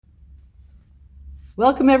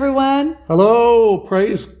Welcome, everyone. Hello,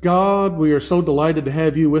 praise God. We are so delighted to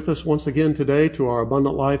have you with us once again today to our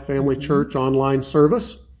Abundant Life Family Church online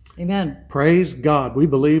service. Amen. Praise God. We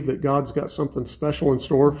believe that God's got something special in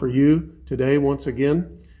store for you today once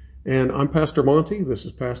again. And I'm Pastor Monty. This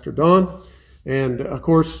is Pastor Don. And of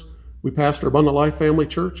course, we pastor Abundant Life Family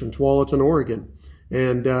Church in Tualatin, Oregon.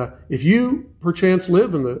 And if you perchance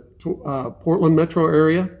live in the Portland metro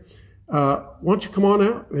area, why don't you come on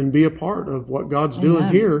out and be a part of what God's doing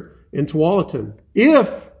here in Tualatin?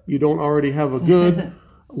 If you don't already have a good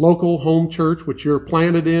local home church, which you're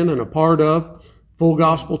planted in and a part of, Full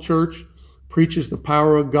Gospel Church, preaches the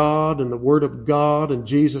power of God and the Word of God and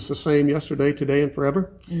Jesus the same yesterday, today, and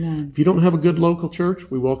forever. Amen. If you don't have a good local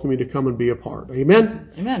church, we welcome you to come and be a part. Amen?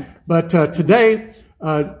 Amen. But today,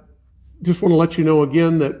 just want to let you know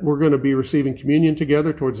again that we're going to be receiving communion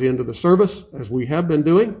together towards the end of the service, as we have been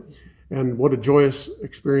doing. And what a joyous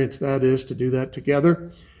experience that is to do that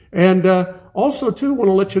together. And also, too, want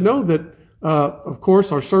to let you know that, of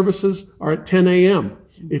course, our services are at 10 a.m.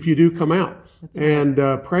 if you do come out. Right. And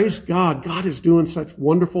praise God, God is doing such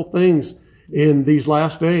wonderful things in these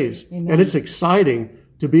last days. Amen. And it's exciting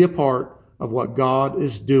to be a part of what God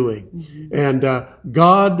is doing. Mm-hmm. And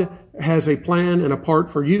God has a plan and a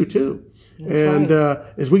part for you, too. That's and right.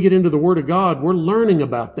 As we get into the Word of God, we're learning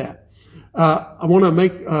about that. I want to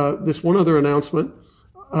make this one other announcement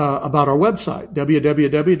about our website,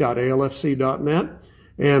 www.alfc.net.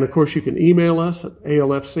 And, of course, you can email us at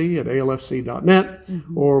alfc@alfc.net.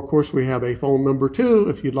 Mm-hmm. Or, of course, we have a phone number, too,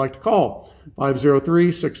 if you'd like to call,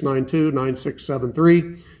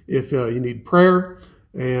 503-692-9673, if you need prayer.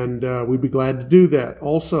 And we'd be glad to do that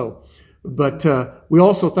also. But we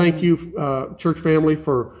also thank you, church family,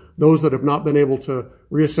 for those that have not been able to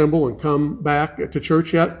reassemble and come back to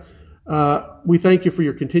church yet. We thank you for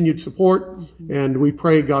your continued support, and we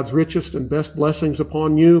pray God's richest and best blessings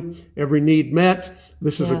upon you. Every need met.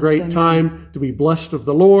 This is a great time to be blessed of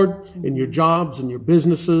the Lord in your jobs and your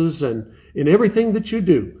businesses and in everything that you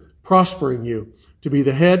do, prospering you to be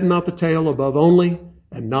the head and not the tail, above only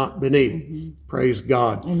and not beneath. Mm-hmm. Praise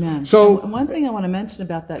God. Amen. So one thing I want to mention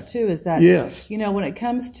about that too is that, when it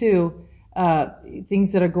comes to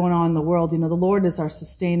things that are going on in the world, the Lord is our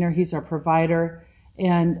sustainer. He's our provider.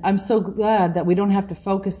 And I'm so glad that we don't have to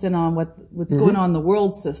focus in on what's going on in the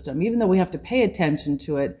world system. Even though we have to pay attention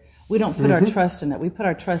to it, we don't put our trust in it. We put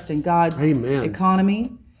our trust in God's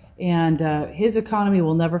economy, and His economy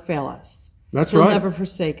will never fail us. That's He'll right. never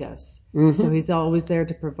forsake us. So He's always there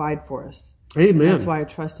to provide for us. Amen. And that's why our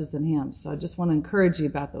trust is in Him. So I just want to encourage you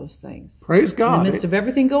about those things. Praise God. In the midst of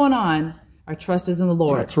everything going on, our trust is in the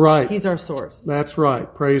Lord. That's right. He's our source. That's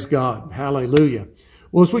right. Praise God. Hallelujah.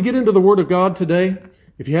 Well, as we get into the Word of God today,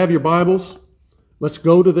 if you have your Bibles, let's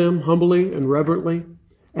go to them humbly and reverently,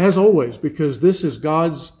 as always, because this is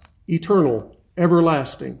God's eternal,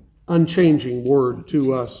 everlasting, unchanging Word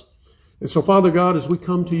to us. And so, Father God, as we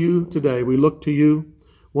come to you today, we look to you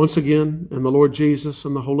once again and the Lord Jesus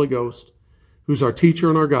and the Holy Ghost, who's our teacher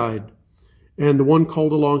and our guide, and the one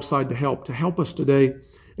called alongside to help us today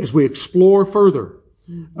as we explore further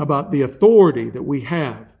about the authority that we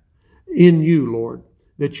have in you, Lord,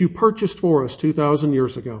 that you purchased for us 2,000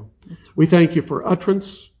 years ago. We thank you for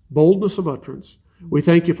utterance, boldness of utterance. We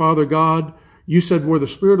thank you, Father God. You said where the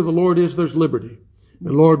Spirit of the Lord is, there's liberty.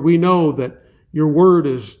 And Lord, we know that your word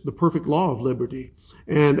is the perfect law of liberty.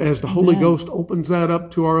 And as the Holy Ghost opens that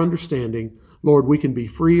up to our understanding, Lord, we can be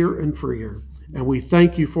freer and freer. And we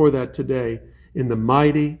thank you for that today in the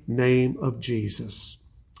mighty name of Jesus.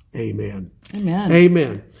 Amen. Amen.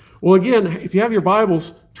 Amen. Well, again, if you have your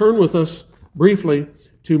Bibles, turn with us briefly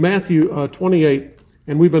to Matthew 28,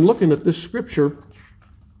 and we've been looking at this scripture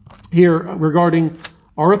here regarding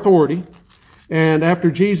our authority. And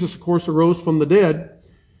after Jesus, of course, arose from the dead,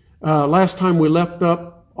 last time we left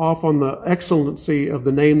off on the excellency of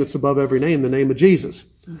the name that's above every name, the name of Jesus.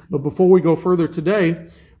 But before we go further today,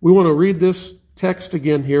 we want to read this text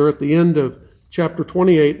again here at the end of chapter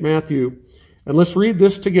 28, Matthew. And let's read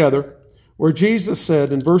this together, where Jesus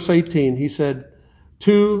said in verse 18, he said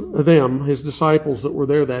to them, his disciples that were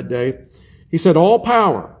there that day, he said, "All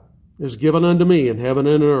power is given unto me in heaven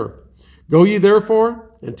and earth. Go ye therefore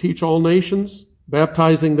and teach all nations,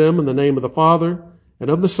 baptizing them in the name of the Father and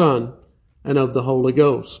of the Son and of the Holy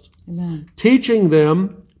Ghost, teaching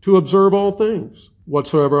them to observe all things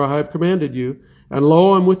whatsoever I have commanded you. And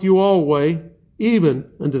lo, I'm with you always, even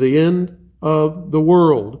unto the end of the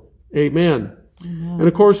world." Amen. And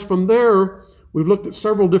of course, from there, we've looked at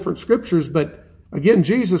several different scriptures, but again,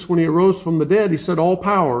 Jesus, when he arose from the dead, he said, "All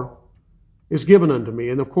power is given unto me."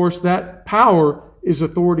 And of course, that power is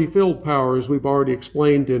authority-filled power, as we've already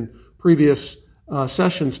explained in previous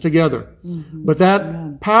sessions together. But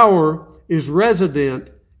that power is resident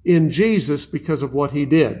in Jesus because of what he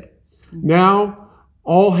did. Now,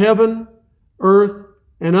 all heaven, earth,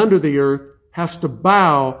 and under the earth has to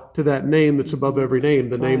bow to that name that's above every name,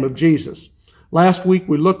 the name of Jesus. Last week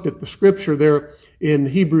we looked at the scripture there in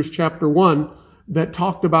Hebrews chapter 1 that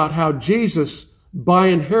talked about how Jesus, by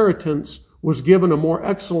inheritance, was given a more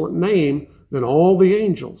excellent name than all the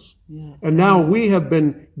angels. Yes. And now we have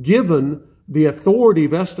been given the authority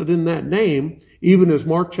vested in that name, even as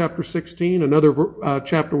Mark chapter 16, another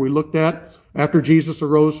chapter we looked at, after Jesus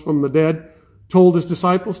arose from the dead, told his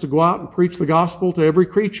disciples to go out and preach the gospel to every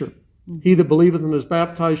creature. He that believeth and is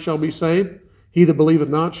baptized shall be saved. He that believeth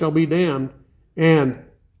not shall be damned. And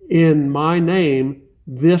in my name,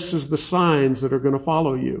 this is the signs that are going to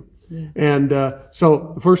follow you. Yes. And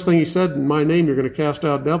so the first thing he said, in my name, you're going to cast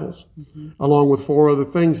out devils, along with 4 other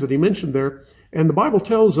things that he mentioned there. And the Bible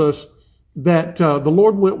tells us that the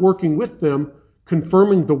Lord went working with them,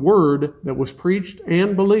 confirming the word that was preached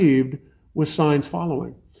and believed with signs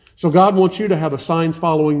following. So God wants you to have a signs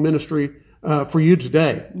following ministry for you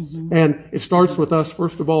today. And it starts with us,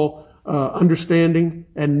 first of all, understanding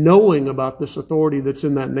and knowing about this authority that's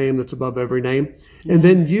in that name that's above every name, and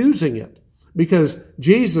then using it. Because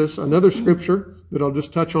Jesus, another scripture that I'll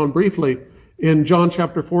just touch on briefly, in John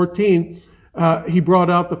chapter 14, he brought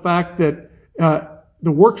out the fact that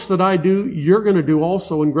the works that I do, you're going to do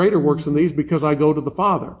also, and greater works than these, because I go to the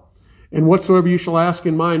Father. And whatsoever you shall ask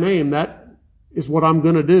in my name, that is what I'm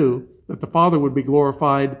going to do, that the Father would be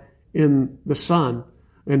glorified in the Son.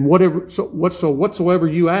 And whatsoever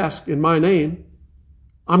you ask in my name,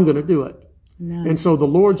 I'm going to do it. No, and so the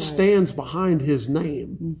Lord stands behind his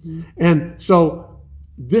name. And so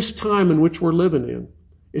this time in which we're living in,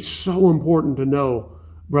 it's so important to know,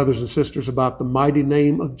 brothers and sisters, about the mighty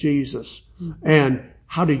name of Jesus and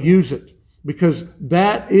how to use it. Because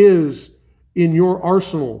that is in your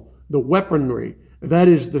arsenal, the weaponry. That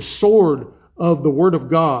is the sword of the Word of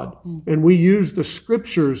God. And we use the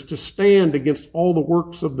Scriptures to stand against all the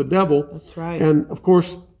works of the devil. That's right. And of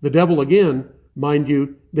course, the devil, again, mind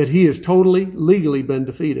you, that he has totally, legally been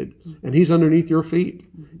defeated. And he's underneath your feet.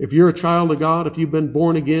 If you're a child of God, if you've been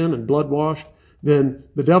born again and blood washed, then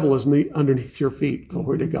the devil is underneath your feet.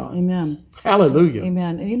 Glory to God. Amen. Hallelujah.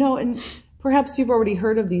 Amen. And and perhaps you've already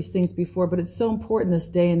heard of these things before, but it's so important this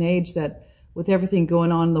day and age that with everything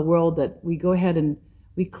going on in the world, that we go ahead and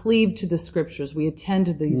we cleave to the Scriptures. We attend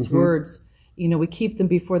to these words. We keep them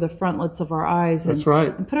before the frontlets of our eyes. That's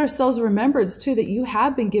right. And put ourselves in remembrance, too, that you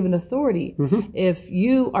have been given authority. If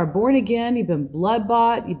you are born again, you've been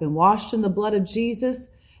blood-bought, you've been washed in the blood of Jesus,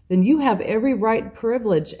 then you have every right and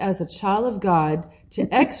privilege as a child of God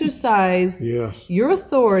to exercise your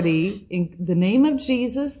authority in the name of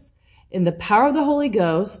Jesus, in the power of the Holy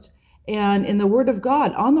Ghost, and in the Word of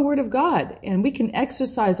God, on the Word of God. And we can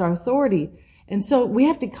exercise our authority. And so we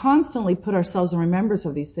have to constantly put ourselves in remembrance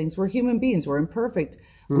of these things. We're human beings. We're imperfect.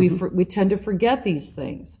 We tend to forget these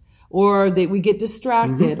things, or we get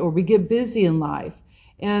distracted, or we get busy in life.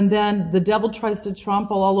 And then the devil tries to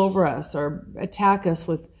trample all over us or attack us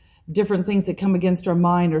with different things that come against our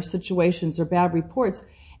mind, or situations or bad reports.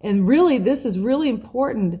 And really, this is really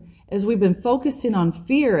important as we've been focusing on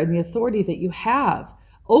fear and the authority that you have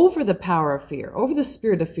over the power of fear, over the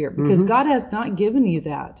spirit of fear, because God has not given you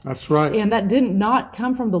that. That's right. And that did not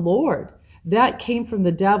come from the Lord. That came from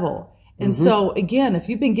the devil. And so, again, if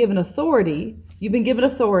you've been given authority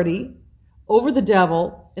over the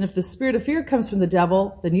devil, and if the spirit of fear comes from the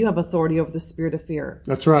devil, then you have authority over the spirit of fear.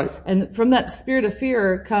 That's right. And from that spirit of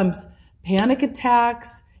fear comes panic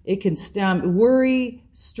attacks. It can stem worry,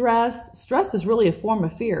 stress. Stress is really a form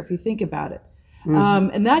of fear, if you think about it.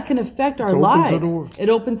 And that can affect our lives. It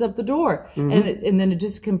opens up the door. And then it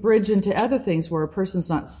just can bridge into other things where a person's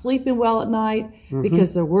not sleeping well at night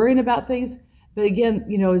because they're worrying about things. But again,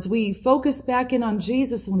 as we focus back in on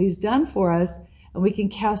Jesus and what he's done for us, and we can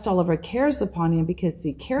cast all of our cares upon him because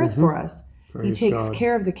he careth for us. Praise he takes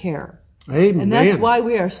care of the care. Amen. And that's why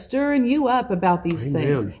we are stirring you up about these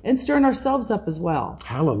things, and stirring ourselves up as well.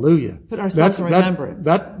 Hallelujah. Put ourselves in remembrance.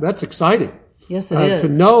 That's exciting. Yes, it is. To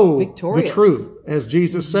know Victorious. The truth, as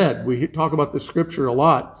Jesus said. We talk about this scripture a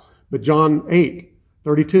lot, but John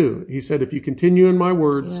 8:32, he said, if you continue in my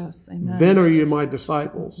words, then are you my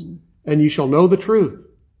disciples, and you shall know the truth.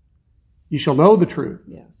 You shall know the truth.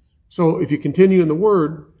 Yes. So if you continue in the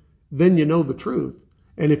word, then you know the truth.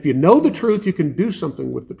 And if you know the truth, you can do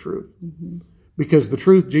something with the truth. Because the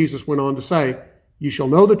truth, Jesus went on to say, you shall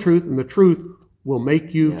know the truth, and the truth will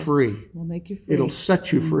make you free. Will make you free. It'll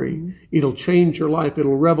set you free. It'll change your life.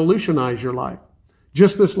 It'll revolutionize your life.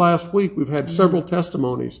 Just this last week, we've had several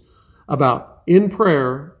testimonies about in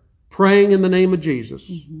prayer, praying in the name of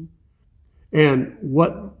Jesus, and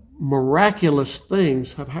what miraculous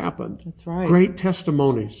things have happened. That's right. Great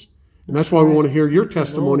testimonies. And that's why we want to hear your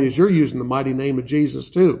testimony as you're using the mighty name of Jesus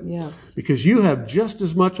too. Yes. Because you have just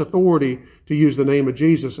as much authority to use the name of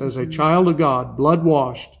Jesus as a child of God, blood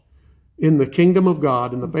washed in the kingdom of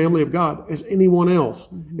God, in the family of God, as anyone else.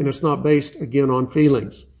 And it's not based, again, on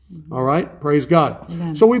feelings. All right? Praise God.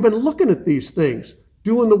 Amen. So we've been looking at these things,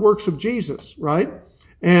 doing the works of Jesus, right?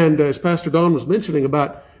 And as Pastor Don was mentioning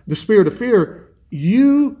about the spirit of fear,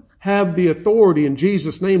 you have the authority in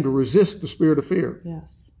Jesus' name to resist the spirit of fear.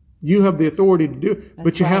 Yes. You have the authority to do it,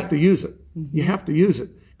 but you right. have to use it. You have to use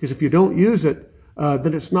it. Because if you don't use it,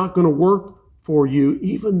 then it's not going to work for you,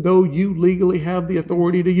 even though you legally have the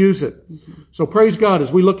authority to use it. So praise God,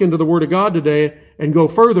 as we look into the Word of God today and go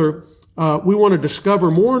further, we want to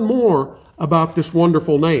discover more and more about this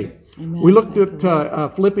wonderful name. Amen. We looked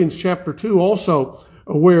at Philippians chapter 2 also,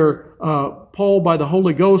 where Paul, by the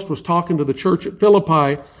Holy Ghost, was talking to the church at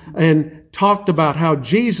Philippi and talked about how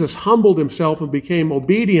Jesus humbled himself and became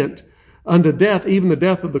obedient unto death, even the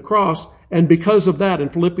death of the cross. And because of that, in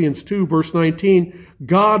Philippians 2, verse 19,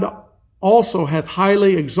 God also hath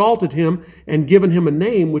highly exalted him and given him a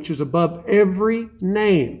name which is above every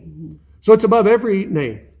name. So it's above every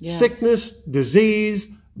name. Yes. Sickness, disease,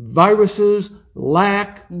 viruses,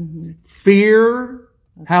 lack, fear.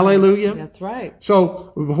 Hallelujah. That's right.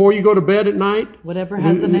 So before you go to bed at night, whatever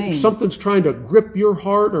has a name, something's trying to grip your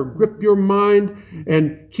heart or grip your mind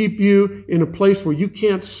and keep you in a place where you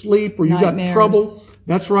can't sleep or you got trouble.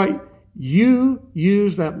 That's right. You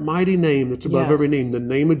use that mighty name that's above every name, the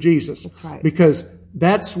name of Jesus. That's right. Because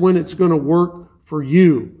that's when it's going to work for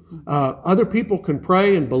you. Other people can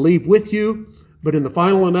pray and believe with you, but in the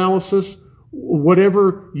final analysis,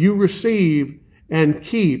 whatever you receive and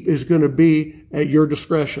keep is going to be at your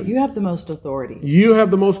discretion. You have the most authority. You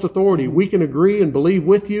have the most authority. We can agree and believe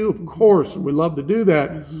with you, of course, and we love to do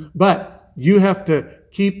that. But you have to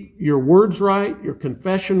keep your words right, your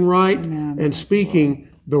confession right, and speaking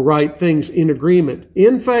the right things in agreement,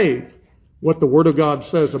 in faith, what the Word of God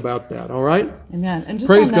says about that. All right? Amen. And just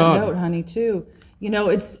Praise on that God. note, honey, too,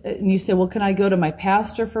 and you say, well, can I go to my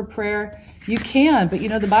pastor for prayer? You can, but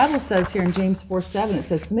the Bible says here in James 4:7, it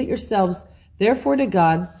says, submit yourselves therefore to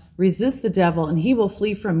God, resist the devil, and he will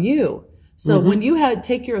flee from you. So when you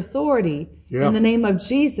take your authority in the name of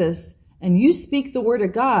Jesus and you speak the word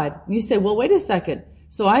of God, and you say, well, wait a second.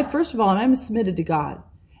 So first of all, I'm submitted to God.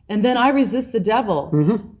 And then I resist the devil.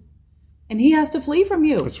 And he has to flee from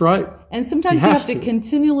you. That's right. And sometimes you have to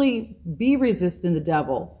continually be resisting the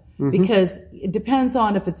devil because it depends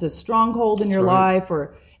on if it's a stronghold in your life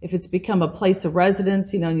or if it's become a place of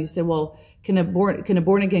residence, and you say, well, can a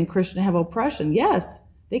born again Christian have oppression? Yes,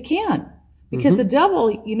 they can. Because the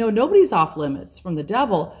devil, nobody's off limits from the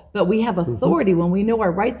devil, but we have authority when we know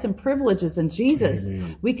our rights and privileges in Jesus.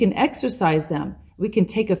 Amen. We can exercise them. We can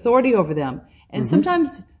take authority over them. And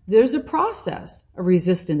sometimes there's a process of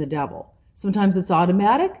resisting the devil. Sometimes it's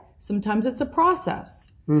automatic. Sometimes it's a process.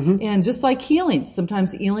 And just like healing,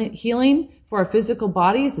 sometimes healing for our physical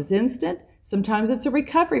bodies is instant. Sometimes it's a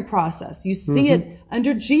recovery process. You see it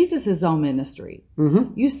under Jesus' own ministry.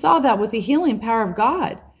 You saw that with the healing power of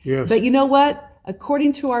God. Yes. But you know what?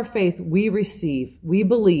 According to our faith, we receive, we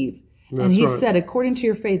believe. And he said, according to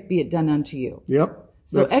your faith, be it done unto you. Yep.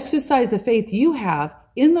 So exercise the faith you have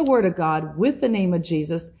in the Word of God with the name of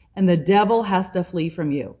Jesus, and the devil has to flee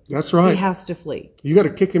from you. That's right. He has to flee. You got to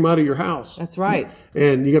kick him out of your house. That's right.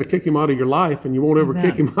 And you got to kick him out of your life, and you won't ever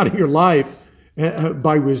kick him out of your life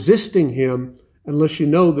by resisting him unless you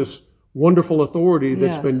know this wonderful authority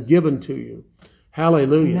that's been given to you.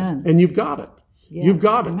 Hallelujah. Amen. And you've got it. Yes. You've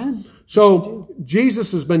got it. Amen. So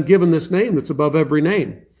Jesus has been given this name that's above every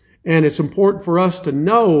name. And it's important for us to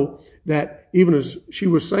know that, even as she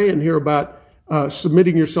was saying here about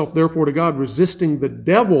submitting yourself therefore to God, resisting the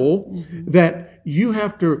devil, that you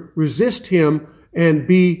have to resist him and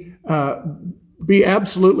be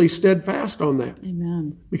absolutely steadfast on that.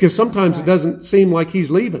 Amen. Because sometimes it doesn't seem like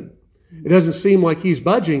he's leaving. It doesn't seem like he's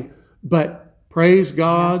budging, but praise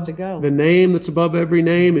God, the name that's above every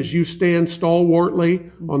name, as you stand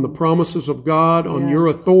stalwartly on the promises of God, on your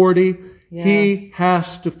authority, he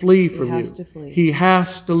has to flee from you. He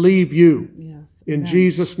has to leave you. Yes. In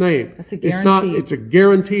Jesus' name. That's a guarantee. It's a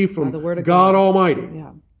guarantee from the word of God God Almighty.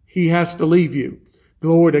 Yeah. He has to leave you.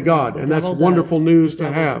 Glory to God. And that's wonderful news to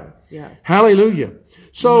have. Yes. Hallelujah.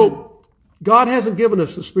 So God hasn't given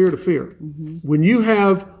us the spirit of fear. When you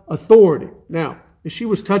have authority. Now, as she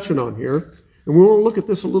was touching on here, and we want to look at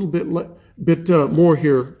this a little bit more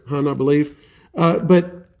here, hon, I believe.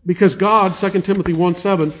 But because God, 2 Timothy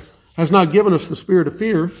 1:7, has not given us the spirit of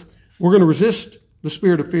fear. We're going to resist the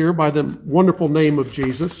spirit of fear by the wonderful name of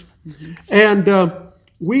Jesus. And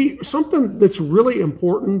something that's really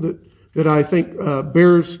important that I think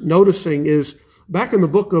bears noticing is back in the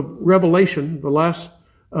book of Revelation, the last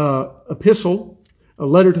epistle, a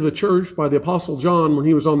letter to the church by the Apostle John when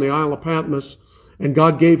he was on the Isle of Patmos, and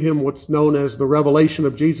God gave him what's known as the revelation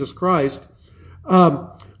of Jesus Christ.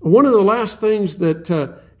 One of the last things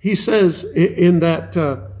that he says in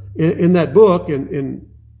that book, and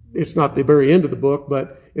it's not the very end of the book,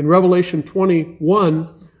 but in Revelation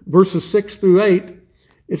 21, verses 6 through 8,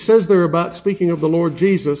 it says there about speaking of the Lord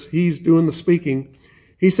Jesus, he's doing the speaking.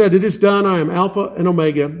 He said, "It is done, I am Alpha and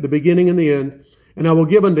Omega, the beginning and the end, and I will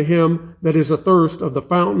give unto him that is athirst of the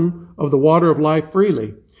fountain of the water of life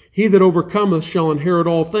freely. He that overcometh shall inherit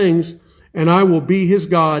all things, and I will be his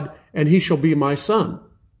God, and he shall be my son."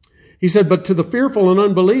 He said, "But to the fearful and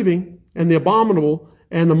unbelieving, and the abominable,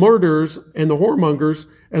 and the murderers, and the whoremongers,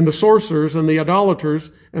 and the sorcerers, and the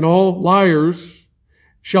idolaters, and all liars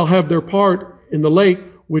shall have their part in the lake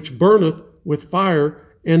which burneth with fire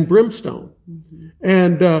and brimstone."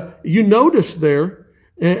 And you notice there,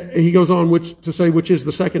 he goes on to say, which is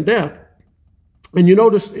the second death. And you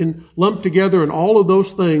notice lumped together in all of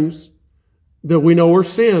those things that we know are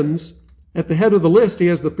sins, at the head of the list, he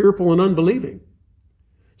has the fearful and unbelieving.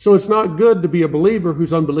 So it's not good to be a believer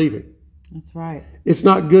who's unbelieving. That's right. It's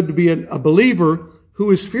not good to be a believer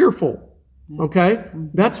who is fearful. Okay?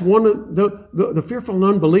 That's one of the fearful and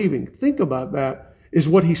unbelieving. Think about that, is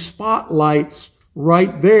what he spotlights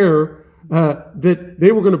right there, that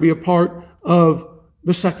they were going to be a part of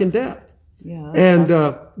the second death.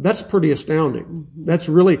 Yeah, that's pretty astounding. That's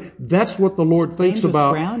what the Lord thinks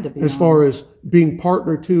about as far as being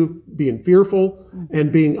partner to being fearful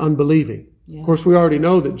and being unbelieving. Yes. Of course, we already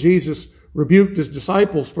know that Jesus rebuked his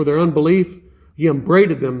disciples for their unbelief. He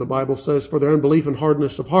upbraided them, the Bible says, for their unbelief and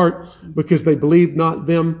hardness of heart, because they believed not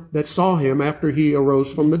them that saw him after he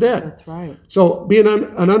arose from the dead. That's right. So being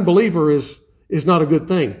an unbeliever is not a good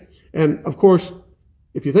thing. And of course,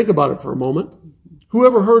 if you think about it for a moment, who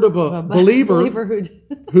ever heard of a believer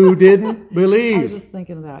who didn't believe? I was just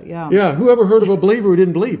thinking of that, yeah. Yeah, who ever heard of a believer who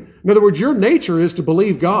didn't believe? In other words, your nature is to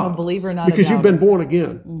believe God. I'm a believer, not a because you've been born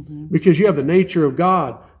again. Because you have the nature of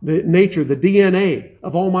God, the DNA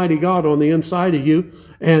of Almighty God on the inside of you,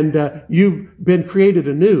 and you've been created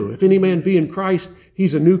anew. If any man be in Christ,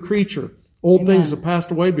 he's a new creature. Old things have passed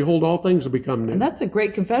away. Behold, all things have become new. And that's a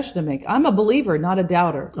great confession to make. I'm a believer, not a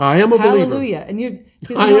doubter. I am a believer. Hallelujah. And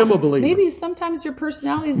I am a believer. Maybe sometimes your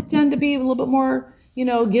personalities tend to be a little bit more,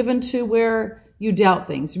 given to where you doubt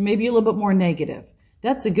things. Maybe a little bit more negative.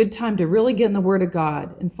 That's a good time to really get in the Word of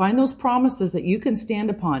God and find those promises that you can stand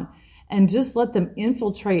upon and just let them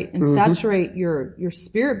infiltrate and saturate your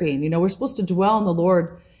spirit being. We're supposed to dwell in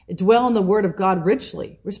the Word of God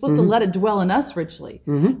richly. We're supposed to let it dwell in us richly,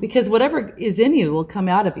 because whatever is in you will come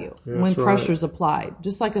out of you when pressure's applied.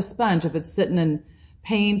 Just like a sponge, if it's sitting in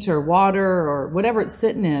paint or water or whatever it's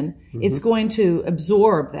sitting in, it's going to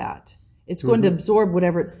absorb that. It's going to absorb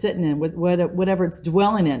whatever it's sitting in, whatever it's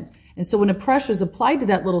dwelling in. And so when a pressure is applied to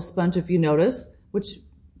that little sponge, if you notice, which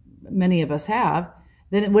many of us have,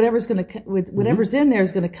 then whatever's in there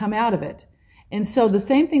is going to come out of it. And so the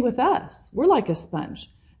same thing with us. We're like a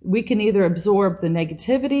sponge. We can either absorb the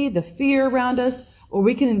negativity, the fear around us, or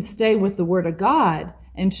we can stay with the Word of God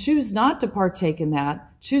and choose not to partake in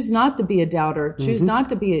that, choose not to be a doubter, choose not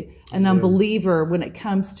to be an unbeliever when it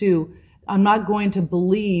comes to, I'm not going to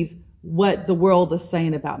believe what the world is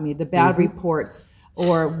saying about me, the bad reports,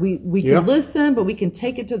 or we can listen, but we can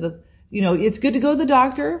take it to it's good to go to the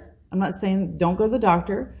doctor. I'm not saying don't go to the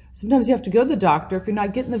doctor. Sometimes you have to go to the doctor if you're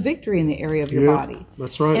not getting the victory in the area of your body.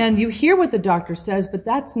 That's right. And you hear what the doctor says, but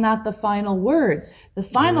that's not the final word. The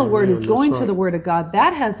final word is going to the Word of God.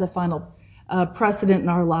 That has the final precedent in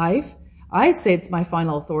our life. I say it's my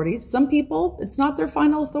final authority. Some people, it's not their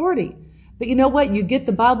final authority. But you know what? You get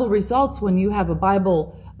the Bible results when you have a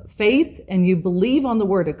Bible faith and you believe on the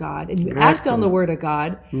Word of God and you act on the Word of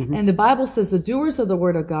God. And the Bible says the doers of the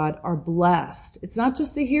Word of God are blessed. It's not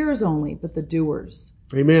just the hearers only, but the doers.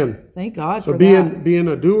 Amen. Thank God for that. So being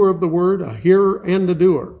a doer of the Word, a hearer and a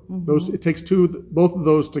doer. It takes both of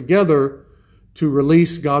those together to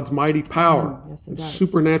release God's mighty power and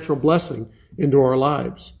supernatural blessing into our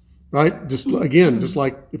lives. Right? Just like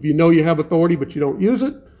if you know you have authority but you don't use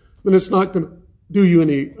it, then it's not going to do you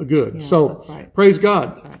any good. Yes, so that's right. Praise God.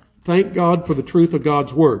 That's right. Thank God for the truth of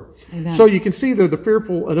God's Word. Amen. So you can see there the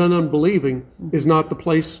fearful and unbelieving is not the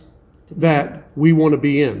place that we want to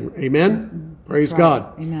be in. Amen? Praise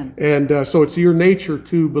God. Amen. And so it's your nature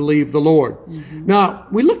to believe the Lord. Now,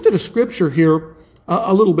 we looked at a scripture here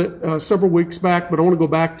a little bit several weeks back, but I want to go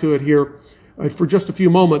back to it here for just a few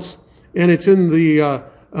moments. And it's in the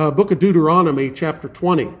book of Deuteronomy, chapter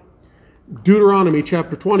 20. Deuteronomy,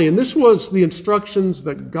 chapter 20. And this was the instructions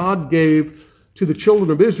that God gave to the children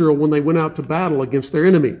of Israel when they went out to battle against their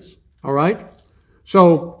enemies. All right?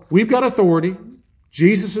 So we've got authority.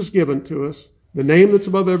 Jesus has given to us the name that's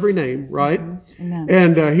above every name, right? Amen.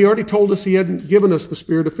 And he already told us he hadn't given us the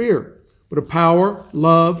spirit of fear, but of power,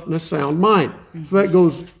 love, and a sound mind. So that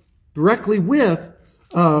goes directly with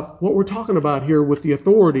what we're talking about here with the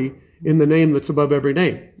authority in the name that's above every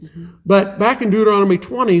name. But back in Deuteronomy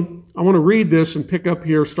 20, I want to read this and pick up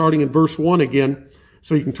here starting in verse 1 again,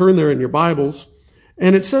 so you can turn there in your Bibles.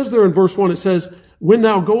 And it says there in verse 1, it says, when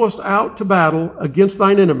thou goest out to battle against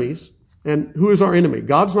thine enemies, and who is our enemy?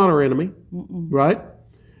 God's not our enemy, right?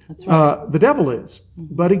 That's right. The devil is.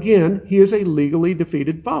 But again, he is a legally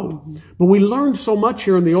defeated foe. But we learn so much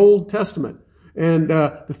here in the Old Testament. And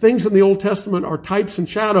the things in the Old Testament are types and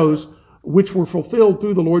shadows which were fulfilled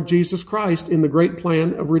through the Lord Jesus Christ in the great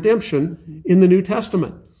plan of redemption in the New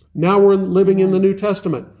Testament. Now we're living in the New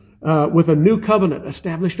Testament with a new covenant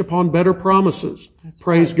established upon better promises.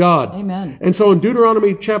 Praise God. Amen. And so in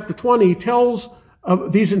Deuteronomy chapter 20, he tells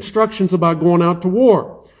these instructions about going out to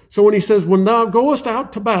war. So when he says, when thou goest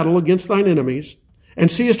out to battle against thine enemies,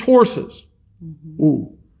 and seest horses,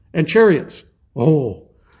 and chariots,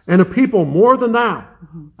 and a people more than thou,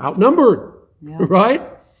 outnumbered, right?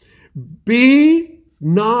 Be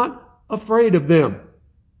not afraid of them.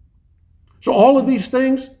 So all of these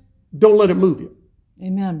things, don't let it move you.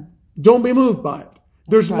 Amen. Don't be moved by it.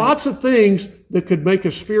 There's lots of things that could make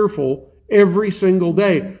us fearful every single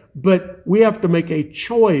day. But we have to make a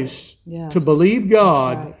choice to believe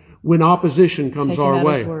God when opposition comes our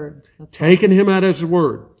way. Taking him at his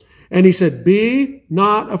word. And he said, be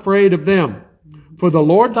not afraid of them. For the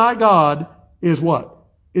Lord thy God is what?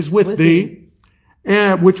 Is with thee,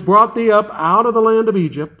 and which brought thee up out of the land of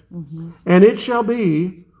Egypt. And it shall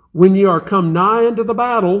be when ye are come nigh into the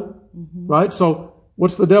battle, right? So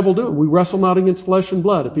what's the devil doing? We wrestle not against flesh and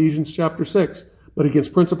blood, Ephesians chapter 6. But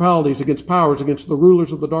against principalities, against powers, against the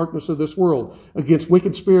rulers of the darkness of this world, against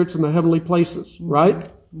wicked spirits in the heavenly places,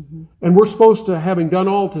 right? And we're supposed to, having done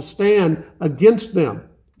all, to stand against them.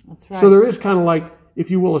 That's right. So there is kind of like,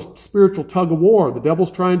 if you will, a spiritual tug of war. The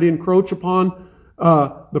devil's trying to encroach upon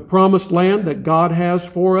the promised land that God has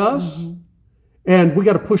for us. And we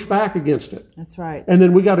got to push back against it. That's right. And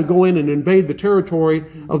then we got to go in and invade the territory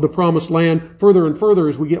of the promised land further and further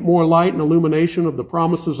as we get more light and illumination of the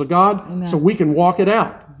promises of God, so we can walk it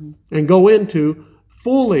out and go into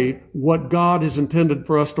fully what God has intended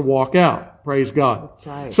for us to walk out. Praise God. That's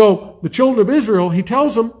right. So the children of Israel, he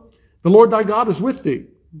tells them, the Lord thy God is with thee,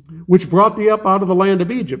 which brought thee up out of the land of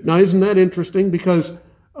Egypt. Now isn't that interesting? Because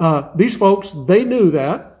these folks, they knew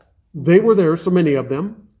that. They were there, so many of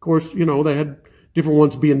them. Of course, you know, they had different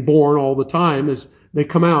ones being born all the time as they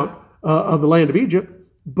come out of the land of Egypt.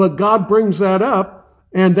 But God brings that up,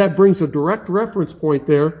 and that brings a direct reference point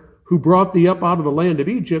there, who brought thee up out of the land of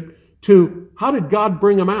Egypt, to how did God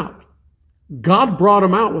bring them out? God brought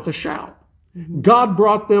them out with a shout. God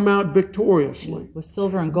brought them out victoriously. With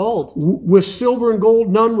silver and gold. With silver and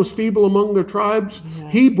gold, none was feeble among their tribes.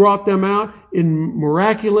 He brought them out in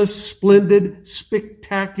miraculous, splendid,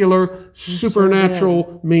 spectacular,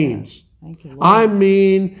 supernatural means. Thank you, Lord. I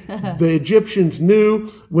mean, the Egyptians knew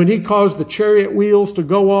when he caused the chariot wheels to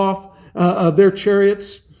go off of their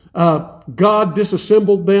chariots, God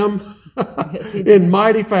disassembled them in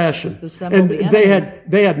mighty fashion. And they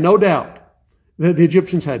had no doubt. The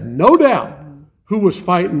Egyptians had no doubt who was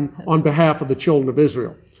fighting on behalf of the children of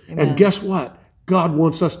Israel. Amen. And guess what? God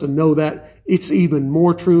wants us to know that. It's even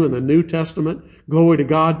more true in the New Testament. Glory to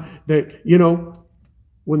God. That, you know,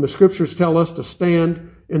 when the scriptures tell us to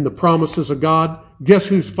stand in the promises of God, guess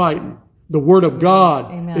who's fighting? The Word of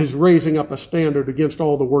God is raising up a standard against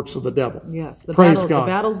all the works of the devil. Yes. Praise God. The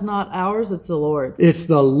battle's not ours, it's the Lord's. It's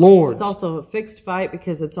the Lord's. It's also a fixed fight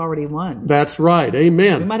because it's already won. That's right.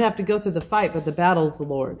 Amen. We might have to go through the fight, but the battle's the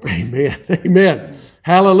Lord's. Amen. Amen.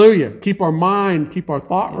 Hallelujah. Keep our mind, keep our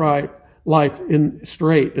thought life in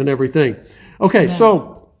straight and everything. Okay,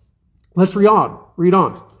 so let's read on. Read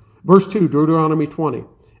on. Verse 2, Deuteronomy 20.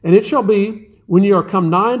 And it shall be, when ye are come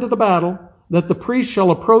nigh unto the battle, that the priest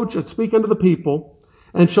shall approach and speak unto the people,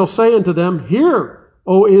 and shall say unto them, Hear,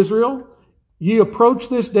 O Israel, ye approach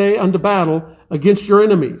this day unto battle against your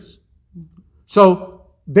enemies. So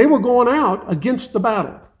they were going out against the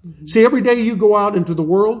battle. See, every day you go out into the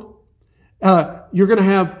world, you're going to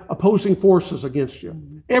have opposing forces against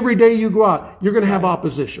you. Every day you go out, you're going to have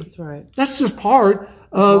opposition. That's right. That's just part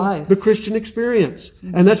of the Christian experience.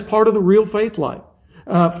 And that's part of the real faith life.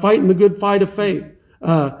 fighting the good fight of faith,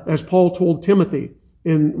 as Paul told Timothy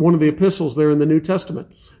in one of the epistles there in the New Testament.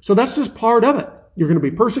 So that's just part of it. You're going to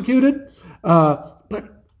be persecuted,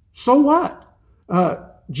 but so what?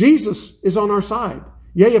 Jesus is on our side.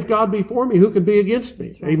 Yea, if God be for me, who can be against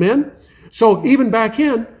me? Right. Amen? So even back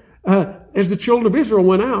in, as the children of Israel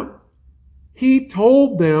went out, he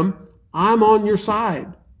told them, I'm on your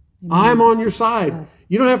side. Amen. I'm on your side. Yes.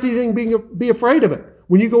 You don't have to even be afraid of it.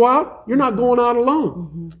 When you go out, you're not going out alone.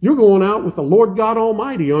 Mm-hmm. You're going out with the Lord God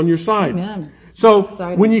Almighty on your side. Amen. So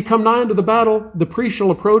when you come nigh unto the battle, the priest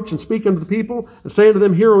shall approach and speak unto the people and say unto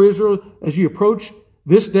them, Hear, O Israel, as ye approach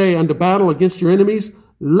this day unto battle against your enemies,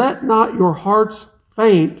 let not your hearts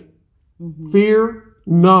faint, fear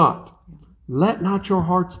not. Let not your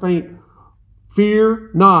hearts faint,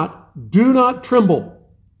 fear not, do not tremble.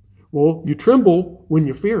 Well, you tremble when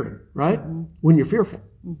you're fearing, right? When you're fearful.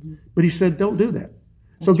 But he said, don't do that.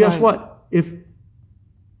 So guess what? If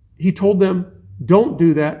he told them, don't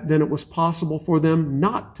do that, then it was possible for them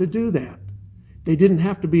not to do that. They didn't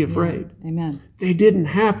have to be afraid. Amen. They didn't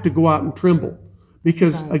have to go out and tremble.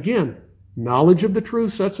 Because, again, knowledge of the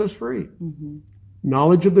truth sets us free.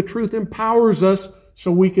 Knowledge of the truth empowers us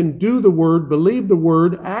so we can do the Word, believe the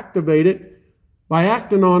Word, activate it by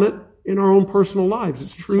acting on it in our own personal lives.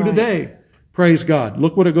 It's true today. Praise God.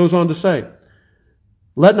 Look what it goes on to say.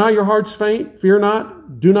 Let not your hearts faint, fear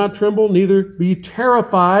not, do not tremble, neither be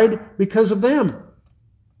terrified because of them.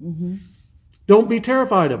 Don't be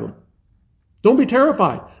terrified of them. Don't be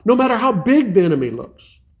terrified, no matter how big the enemy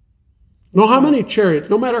looks. No matter how many chariots,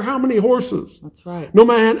 no matter how many horses. That's right. No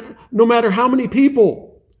matter how many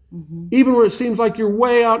people. Even when it seems like you're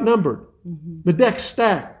way outnumbered. The deck's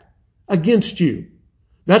stacked against you.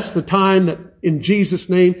 That's the time that in Jesus'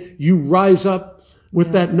 name you rise up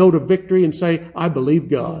with that note of victory and say, I believe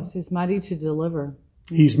God. Yes, He's mighty to deliver.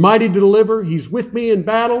 He's mighty to deliver. He's with me in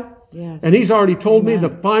battle. Yes. And He's already told me the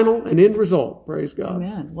final and end result. Praise God.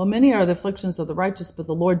 Amen. Well, many are the afflictions of the righteous, but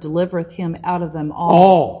the Lord delivereth him out of them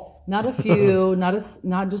all. Not a few, not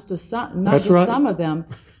just some of them,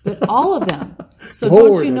 but all of them. So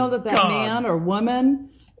don't you know that man or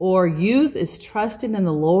woman or youth is trusting in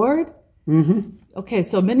the Lord? Okay,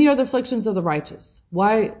 so many are the afflictions of the righteous.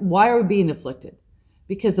 Why are we being afflicted?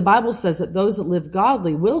 Because the Bible says that those that live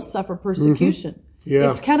godly will suffer persecution.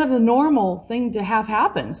 It's kind of the normal thing to have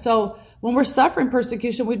happen. So when we're suffering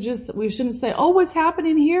persecution, we shouldn't say, oh, what's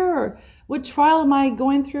happening here? Or what trial am I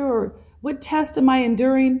going through? Or what test am I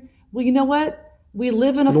enduring? Well, you know what? We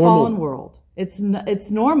live in a fallen world.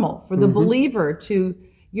 It's normal for the believer to,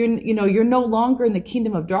 you're no longer in the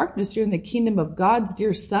kingdom of darkness. You're in the kingdom of God's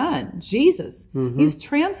dear Son, Jesus. He's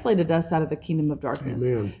translated us out of the kingdom of darkness.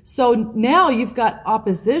 Amen. So now you've got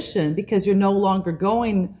opposition because you're no longer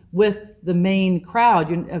going with the main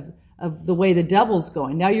crowd of the way the devil's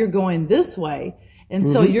going. Now you're going this way. And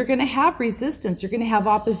so you're going to have resistance. You're going to have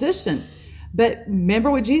opposition. But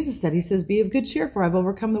remember what Jesus said. He says, be of good cheer, for I've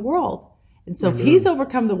overcome the world. And so if He's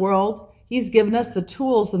overcome the world, He's given us the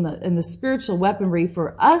tools and the spiritual weaponry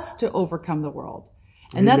for us to overcome the world.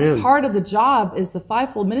 And that's part of the job is the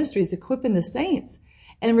fivefold ministry is equipping the saints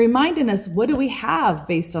and reminding us, what do we have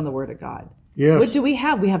based on the Word of God? Yes. What do we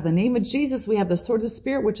have? We have the name of Jesus. We have the sword of the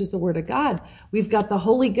Spirit, which is the Word of God. We've got the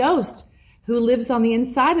Holy Ghost who lives on the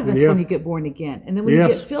inside of us when you get born again. And then when you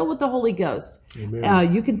get filled with the Holy Ghost,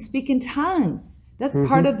 you can speak in tongues. That's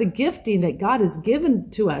part of the gifting that God has given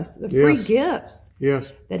to us, the free gifts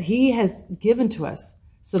that He has given to us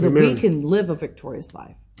so that we can live a victorious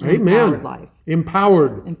life. Empowered life.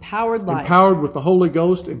 Empowered life. Empowered with the Holy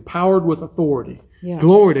Ghost, empowered with authority. Yes.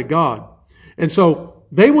 Glory to God. And so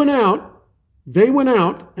they went out,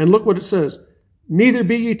 and look what it says. Neither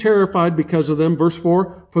be ye terrified because of them. Verse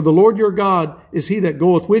 4, for the Lord your God is He that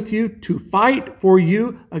goeth with you to fight for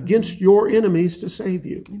you against your enemies to save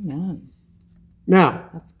you. Amen.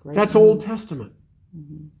 Now, that's Old Testament.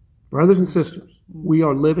 Brothers and sisters, we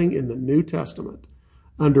are living in the New Testament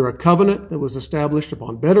under a covenant that was established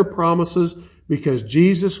upon better promises because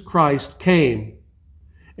Jesus Christ came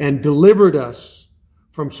and delivered us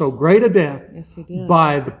from so great a death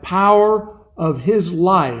by the power of His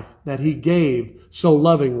life that He gave so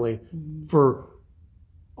lovingly for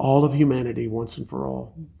all of humanity once and for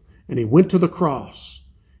all. And He went to the cross.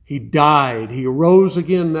 He died. He arose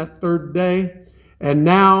again that third day. And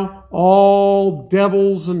now all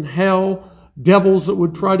devils in hell, devils that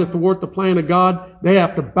would try to thwart the plan of God, they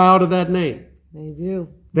have to bow to that name. They do.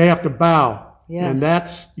 They have to bow. Yes. And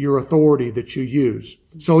that's your authority that you use.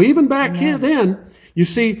 So even back here then, you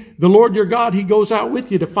see, the Lord your God, He goes out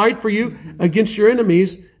with you to fight for you against your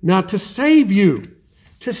enemies. Now to save you.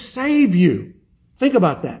 To save you. Think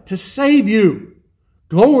about that. To save you.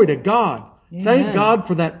 Glory to God. Amen. Thank God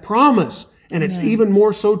for that promise. And it's even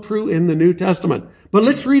more so true in the New Testament. But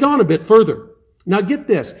let's read on a bit further. Now get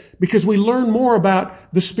this, because we learn more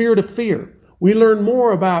about the spirit of fear. We learn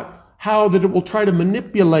more about how that it will try to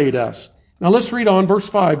manipulate us. Now let's read on verse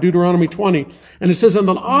 5, Deuteronomy 20. And it says, And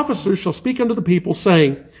the officers shall speak unto the people,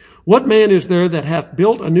 saying, What man is there that hath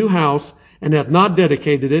built a new house, and hath not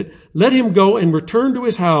dedicated it? Let him go and return to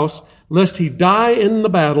his house, lest he die in the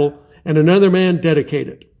battle, and another man dedicate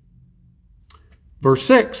it. Verse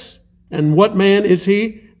 6, And what man is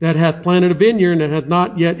he that hath planted a vineyard, and hath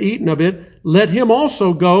not yet eaten of it? Let him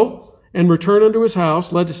also go and return unto his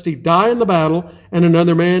house, lest he die in the battle, and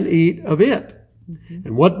another man eat of it. Mm-hmm.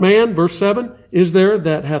 And what man, verse 7, is there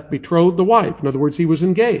that hath betrothed the wife? In other words, he was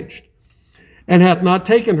engaged. And hath not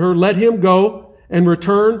taken her, let him go and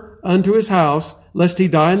return unto his house, lest he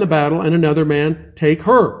die in the battle, and another man take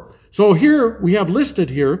her. So here, we have listed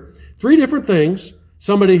here 3 different things.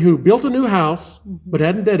 Somebody who built a new house, but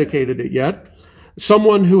hadn't dedicated it yet.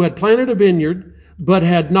 Someone who had planted a vineyard, but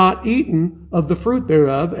had not eaten of the fruit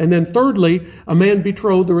thereof. And then thirdly, a man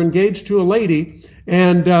betrothed or engaged to a lady,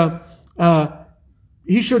 and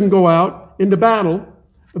he shouldn't go out into battle,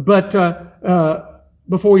 but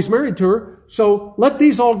before he's married to her. So let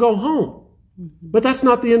these all go home. But that's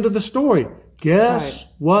not the end of the story. Guess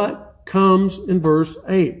what comes in verse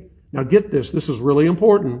 8? Now get this. This is really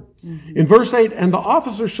important. Mm-hmm. In verse 8, And the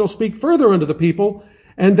officers shall speak further unto the people,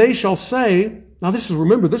 and they shall say, now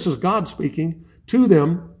remember, this is God speaking to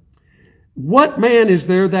them. What man is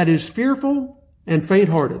there that is fearful and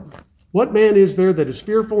faint-hearted? What man is there that is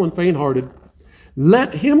fearful and faint-hearted?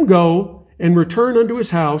 Let him go and return unto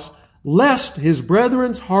his house, lest his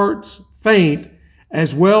brethren's hearts faint,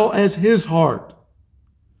 as well as his heart.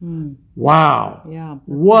 Wow. Yeah.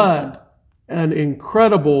 What an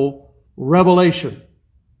incredible revelation.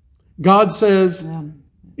 God says,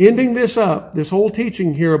 ending this up, this whole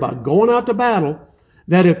teaching here about going out to battle,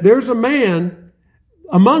 that if there's a man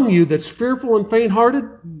among you that's fearful and faint-hearted,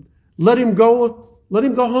 let him go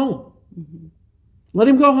home. Mm-hmm. Let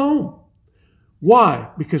him go home. Why?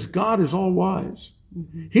 Because God is all wise.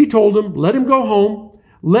 Mm-hmm. He told him, let him go home,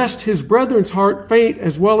 lest his brethren's heart faint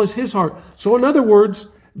as well as his heart. So in other words,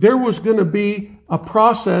 there was going to be a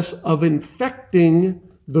process of infecting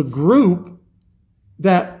the group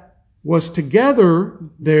that was together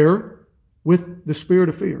there with the spirit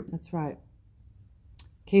of fear. That's right.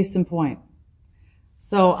 Case in point.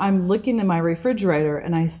 So I'm looking in my refrigerator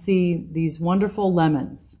and I see these wonderful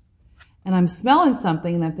lemons. And I'm smelling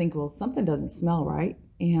something and I think, well, something doesn't smell right.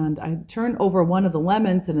 And I turn over one of the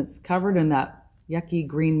lemons and it's covered in that yucky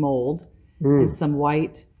green mold and some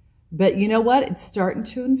white. But you know what? It's starting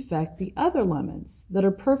to infect the other lemons that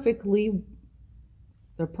are perfect.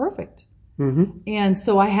 Mm-hmm. And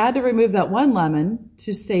so I had to remove that one lemon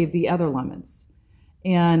to save the other lemons.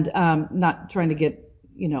 And not trying to get,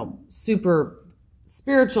 super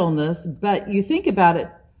spiritual in this, but you think about it,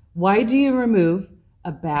 why do you remove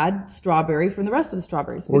a bad strawberry from the rest of the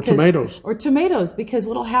strawberries? Tomatoes. Or tomatoes, because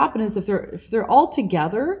what'll happen is if they're all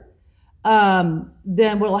together,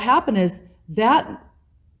 then what'll happen is that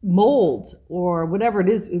mold or whatever it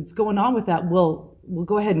is it's going on with that will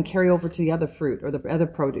go ahead and carry over to the other fruit or the other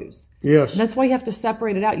produce. Yes. And that's why you have to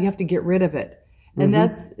separate it out. You have to get rid of it. And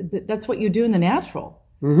that's what you do in the natural.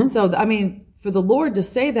 Mm-hmm. So, for the Lord to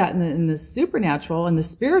say that in the supernatural and the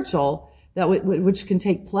spiritual, that which can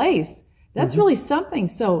take place, that's really something.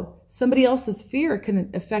 So somebody else's fear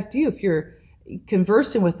can affect you if you're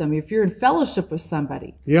conversing with them, if you're in fellowship with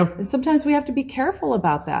somebody. Yeah. And sometimes we have to be careful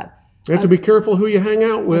about that. You have to be careful who you hang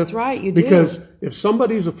out with. That's right, you do. Because if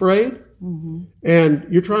somebody's afraid and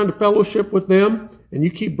you're trying to fellowship with them and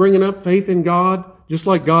you keep bringing up faith in God, just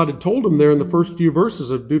like God had told them there in the first few verses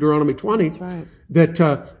of Deuteronomy 20, that's right,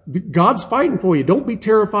 that God's fighting for you. Don't be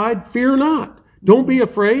terrified. Fear not. Don't be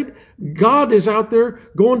afraid. God is out there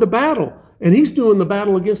going to battle, and He's doing the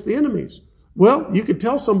battle against the enemies. Well, you could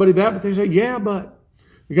tell somebody that, but they say, yeah, but.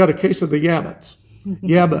 You got a case of the yeah-buts.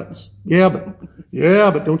 Yeah, buts. Yeah, but.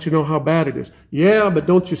 Yeah, but don't you know how bad it is? Yeah, but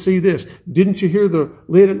don't you see this? Didn't you hear the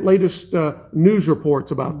latest news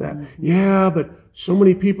reports about that? Yeah, but so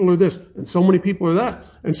many people are this and so many people are that.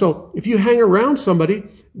 And so if you hang around somebody,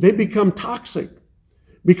 they become toxic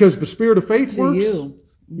because the spirit of faith works.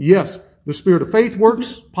 Yes, the spirit of faith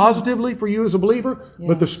works positively for you as a believer,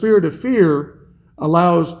 but the spirit of fear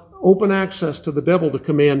allows open access to the devil to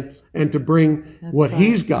come in and to bring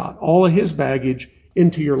he's got, all of his baggage,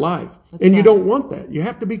 into your life. And you don't want that. You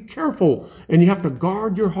have to be careful and you have to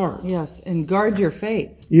guard your heart. Yes, and guard your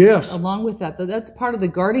faith. Yes. Along with that. That's part of the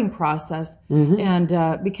guarding process.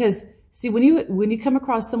 And because, see, when you come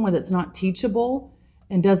across someone that's not teachable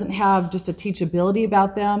and doesn't have just a teachability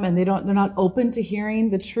about them, and they're not open to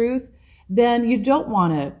hearing the truth, then you don't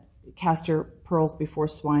want to cast your pearls before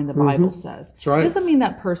swine, the Bible says. That's right. It doesn't mean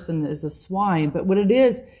that person is a swine, but what it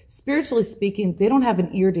is, spiritually speaking, they don't have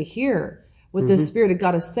an ear to hear what the Spirit of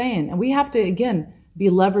God is saying. And we have to, again, be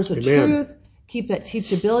lovers of truth, keep that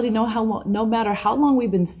teachability, no matter how long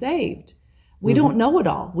we've been saved. We don't know it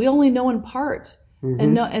all. We only know in part.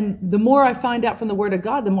 And the more I find out from the Word of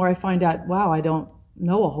God, the more I find out, wow, I don't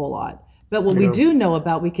know a whole lot. But what we do know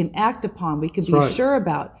about, we can act upon, we can be sure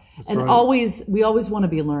about. We always want to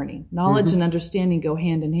be learning. Knowledge and understanding go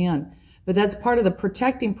hand in hand. But that's part of the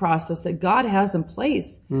protecting process that God has in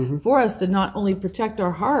place for us to not only protect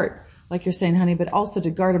our heart, like you're saying, honey, but also to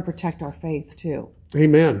guard and protect our faith too.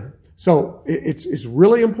 Amen. So it's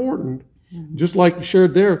really important, just like you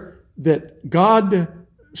shared there, that God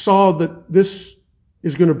saw that this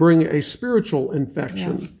is going to bring a spiritual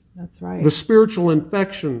infection. Yeah, that's right. The spiritual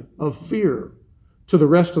infection of fear to the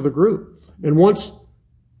rest of the group. And once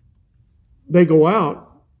they go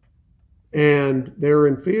out and they're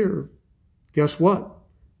in fear, guess what?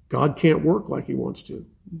 God can't work like He wants to.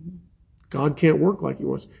 God can't work like He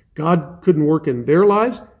wants. God couldn't work in their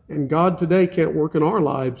lives, and God today can't work in our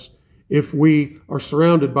lives if we are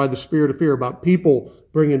surrounded by the spirit of fear, about people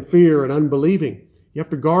bringing fear and unbelieving. You have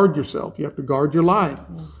to guard yourself. You have to guard your life.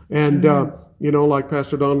 Yes. And, like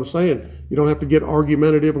Pastor Don was saying, you don't have to get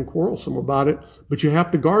argumentative and quarrelsome about it, but you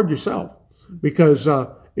have to guard yourself, because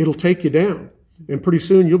it'll take you down. And pretty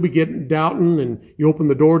soon you'll be getting doubting, and you open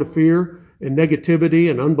the door to fear and negativity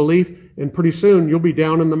and unbelief, and pretty soon you'll be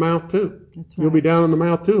down in the mouth too. That's right. You'll be down in the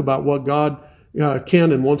mouth too about what God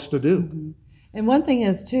can and wants to do. And one thing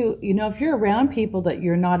is too, if you're around people that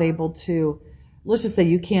you're not able to, let's just say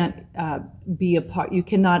you can't be a part, you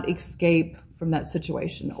cannot escape from that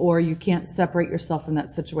situation, or you can't separate yourself from that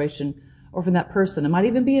situation or from that person. It might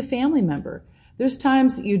even be a family member. There's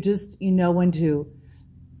times you just, when to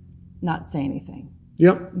not say anything.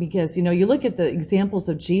 Yep. Because, you look at the examples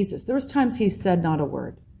of Jesus, there was times He said not a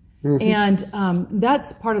word. And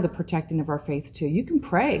that's part of the protecting of our faith too. You can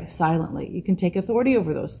pray silently. You can take authority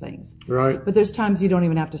over those things. Right. But there's times you don't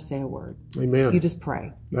even have to say a word. Amen. You just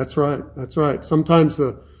pray. That's right. That's right. Sometimes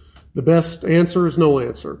the best answer is no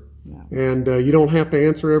answer. Yeah. And you don't have to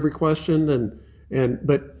answer every question,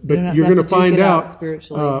 but you're going to find out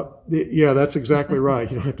spiritually. That's exactly right.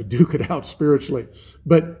 You don't have to duke it out spiritually,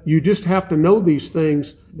 but you just have to know these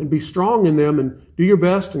things and be strong in them and do your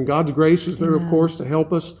best. And God's grace is there, of course, to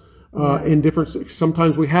help us in different.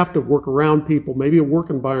 Sometimes we have to work around people. Maybe a work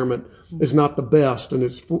environment is not the best and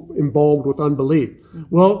it's embalmed with unbelief.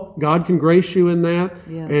 Well, God can grace you in that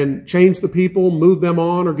and change the people, move them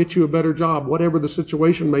on, or get you a better job, whatever the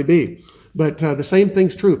situation may be. But the same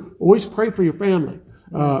thing's true. Always pray for your family.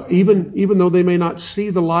 Even though they may not see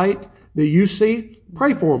the light that you see,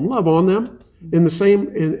 pray for them, love on them in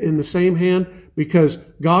the same hand, because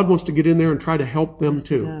God wants to get in there and try to help them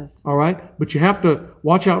too. All right? But you have to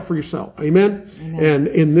watch out for yourself. Amen? And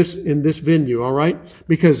in this venue, all right?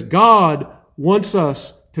 Because God wants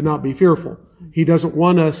us to not be fearful. He doesn't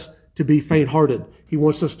want us to be faint-hearted. He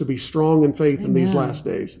wants us to be strong in faith in these last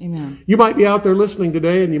days. Amen. You might be out there listening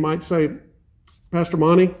today and you might say, Pastor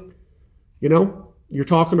Monty, you're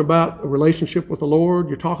talking about a relationship with the Lord.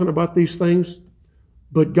 You're talking about these things,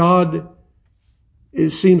 but God,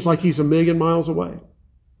 it seems like He's a million miles away.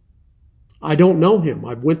 I don't know Him.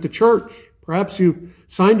 I went to church. Perhaps you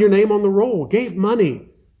signed your name on the roll, gave money,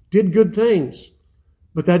 did good things,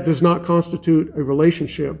 but that does not constitute a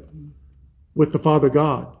relationship with the Father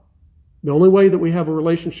God. The only way that we have a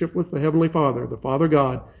relationship with the Heavenly Father, the Father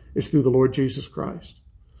God, is through the Lord Jesus Christ.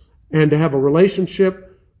 And to have a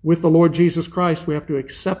relationship with the Lord Jesus Christ, we have to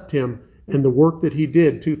accept Him and the work that He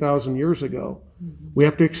did 2,000 years ago. We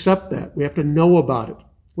have to accept that. We have to know about it.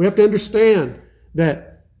 We have to understand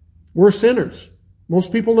that we're sinners.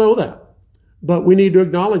 Most people know that. But we need to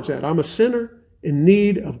acknowledge that. I'm a sinner in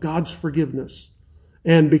need of God's forgiveness.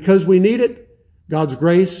 And because we need it, God's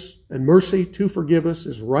grace and mercy to forgive us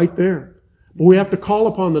is right there. But we have to call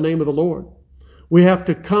upon the name of the Lord. We have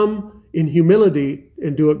to come in humility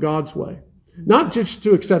and do it God's way. Not just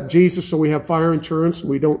to accept Jesus so we have fire insurance and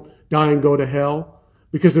we don't die and go to hell,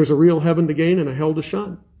 because there's a real heaven to gain and a hell to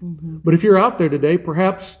shun. But if you're out there today,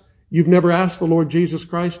 perhaps you've never asked the Lord Jesus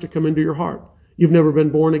Christ to come into your heart. You've never been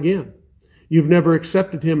born again. You've never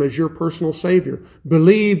accepted Him as your personal Savior,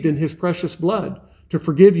 believed in His precious blood to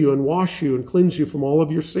forgive you and wash you and cleanse you from all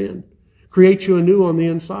of your sin, create you anew on the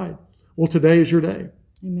inside. Well, today is your day.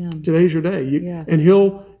 Amen. Today's your day. And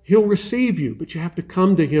He'll receive you, but you have to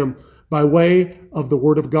come to Him by way of the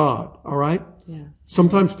Word of God. All right? Yes.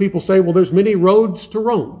 Sometimes people say, well, there's many roads to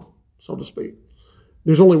Rome, so to speak.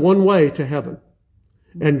 There's only one way to heaven.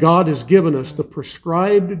 And God has given us the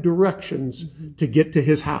prescribed directions to get to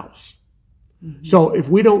His house. So if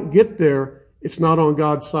we don't get there, it's not on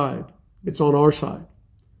God's side. It's on our side.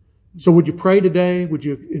 So would you pray today? Would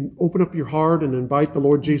you open up your heart and invite the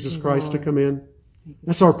Lord Jesus Christ to come in?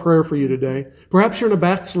 That's our prayer for you today. Perhaps you're in a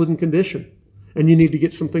backslidden condition and you need to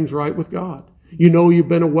get some things right with God. You know you've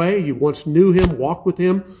been away. You once knew Him, walked with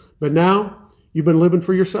Him, but now you've been living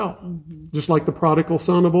for yourself, just like the prodigal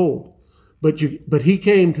son of old. But he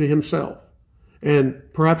came to himself. And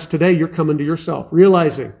perhaps today you're coming to yourself,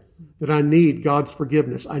 realizing that I need God's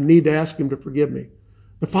forgiveness. I need to ask Him to forgive me.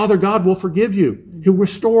 The Father God will forgive you. He'll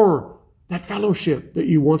restore that fellowship that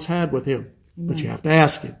you once had with Him. But you have to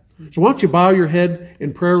ask Him. So why don't you bow your head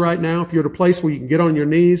in prayer right now? If you're at a place where you can get on your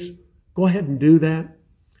knees, go ahead and do that.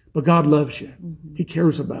 But God loves you. He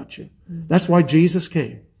cares about you. That's why Jesus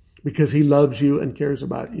came, because He loves you and cares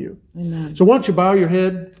about you. Amen. So why don't you bow your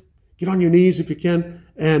head, get on your knees if you can,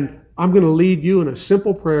 and I'm going to lead you in a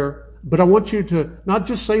simple prayer, but I want you to not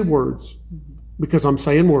just say words, because I'm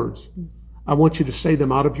saying words. I want you to say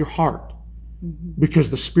them out of your heart, because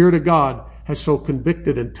the Spirit of God has so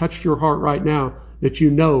convicted and touched your heart right now that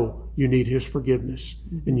you know you need His forgiveness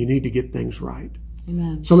and you need to get things right.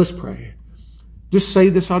 Amen. So let's pray. Just say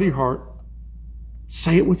this out of your heart.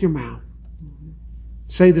 Say it with your mouth.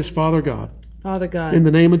 Say this, Father God. Father God, in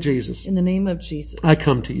the name of Jesus, in the name of Jesus, I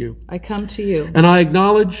come to you. I come to you. And I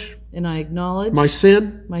acknowledge my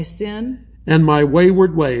sin, and my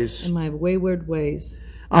wayward ways.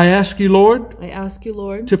 I ask you, Lord,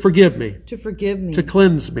 to forgive me, to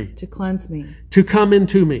cleanse me, to come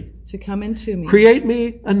into me, create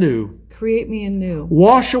me anew.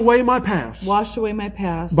 Wash away my past.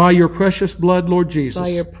 By your precious blood, Lord Jesus.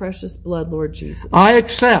 I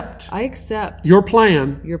accept your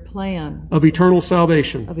plan of eternal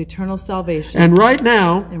salvation. And right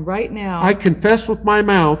now, I confess with my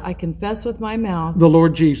mouth the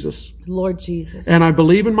Lord Jesus. And I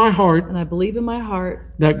believe in my heart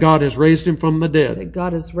that God has raised Him from the dead.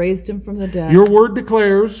 Your word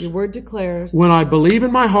declares when I believe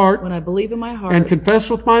in my heart and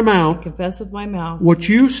confess with my mouth what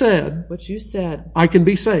you said, I can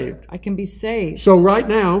be saved. So right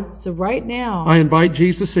now, I invite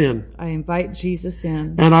Jesus in.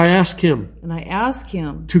 And I ask Him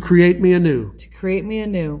to create me anew.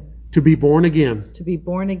 To be born again.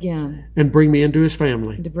 And bring me into His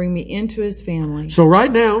family. So right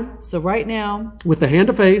now, with the hand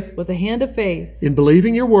of faith, in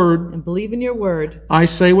believing your word, I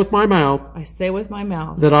say with my mouth,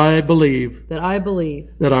 that I believe, that I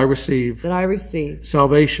receive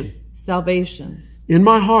salvation in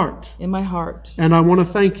my heart. And I want to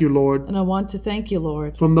thank you, Lord,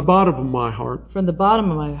 from the bottom of my heart,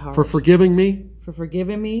 for forgiving me,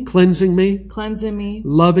 cleansing me,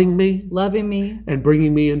 loving me, and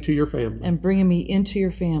bringing me into your family.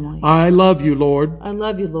 I love you, Lord.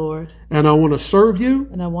 And I want to serve you,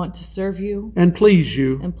 and please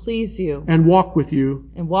you, and walk with you,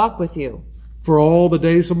 for all the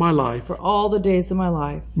days of my life,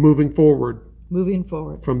 moving forward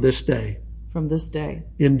from this day.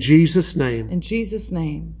 In Jesus' name.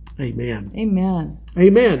 Amen.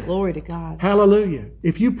 Glory to God. Hallelujah.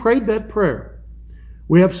 If you prayed that prayer,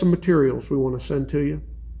 we have some materials we want to send to you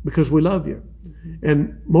because we love you.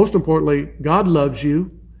 And most importantly, God loves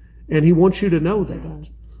you and He wants you to know that.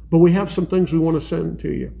 But we have some things we want to send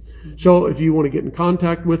to you. So if you want to get in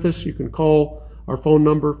contact with us, you can call our phone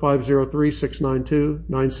number,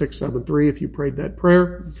 503-692-9673, if you prayed that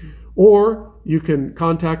prayer. Or you can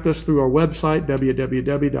contact us through our website,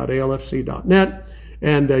 www.alfc.net,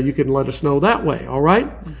 and you can let us know that way, all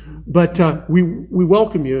right? But we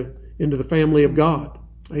welcome you into the family of God.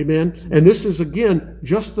 Amen. And this is, again,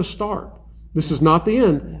 just the start. This is not the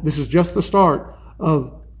end. This is just the start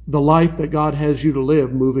of the life that God has you to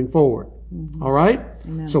live moving forward. All right?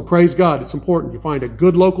 Amen. So praise God. It's important. You find a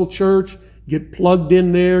good local church, get plugged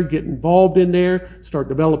in there, get involved in there, start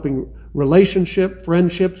developing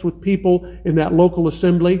friendships with people in that local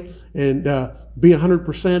assembly, and be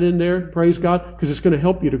 100% in there, praise God, because it's going to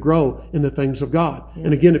help you to grow in the things of God. Yes.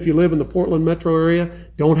 And again, if you live in the Portland metro area,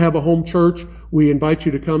 don't have a home church, we invite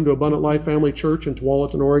you to come to Abundant Life Family Church in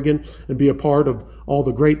Tualatin, Oregon, and be a part of all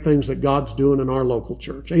the great things that God's doing in our local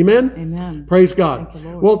church. Amen? Amen. Praise God. Thank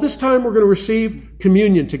you, Lord. Well, at this time, we're going to receive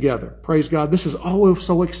communion together. Praise God. This is always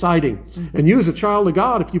so exciting. And you as a child of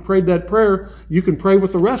God, if you prayed that prayer, you can pray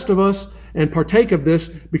with the rest of us and partake of this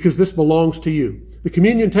because this belongs to you. The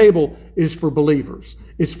communion table is for believers.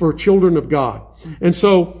 It's for children of God. And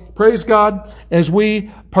so, praise God, as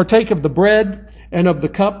we partake of the bread, and of the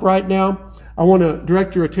cup right now, I want to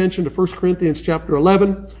direct your attention to 1 Corinthians chapter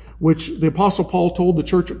 11, which the Apostle Paul told the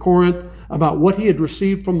church at Corinth about what he had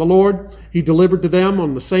received from the Lord. He delivered to them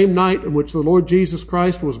on the same night in which the Lord Jesus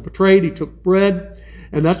Christ was betrayed. He took bread,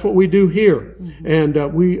 and that's what we do here.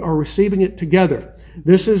 And we are receiving it together.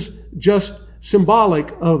 This is just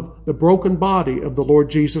symbolic of the broken body of the Lord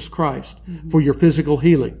Jesus Christ for your physical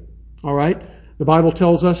healing. All right? The Bible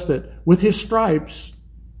tells us that with His stripes,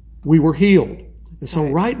 we were healed. And so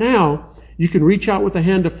right now, you can reach out with the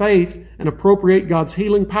hand of faith and appropriate God's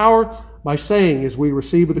healing power by saying, as we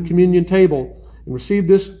receive at the communion table and receive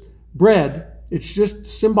this bread, it's just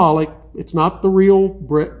symbolic. It's not the real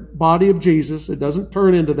body of Jesus. It doesn't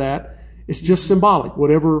turn into that. It's just symbolic,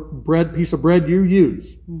 whatever piece of bread you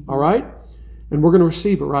use. All right? And we're going to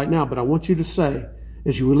receive it right now. But I want you to say,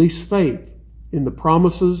 as you release faith in the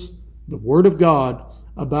promises, the Word of God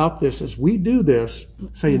about this, as we do this,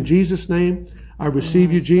 say, in Jesus' name, I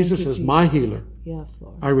receive you, Jesus, as my healer. Yes,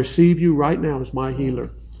 Lord. I receive you right now as my healer.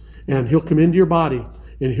 And He'll come into your body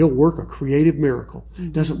and He'll work a creative miracle.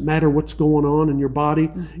 It doesn't matter what's going on in your body.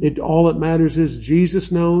 All that matters is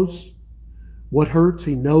Jesus knows what hurts.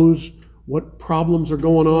 He knows what problems are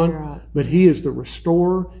going on. But He is the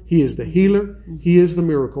restorer. He is the healer. He is the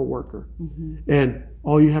miracle worker. And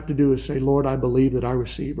all you have to do is say, Lord, I believe that I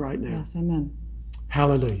receive right now. Yes, amen.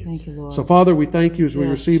 Hallelujah. Thank you, Lord. So, Father, we thank you as we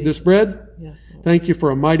receive this bread. Yes, Lord. Thank you for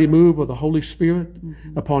a mighty move of the Holy Spirit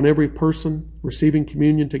upon every person receiving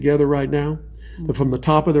communion together right now. That from the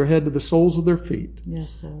top of their head to the soles of their feet,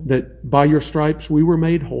 yes, Lord, that by your stripes we were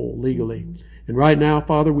made whole legally. And right now,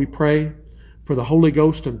 Father, we pray for the Holy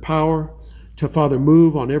Ghost and power to, Father,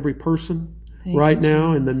 move on every person right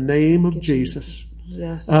now in the name of Jesus.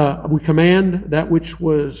 Yes, we command that which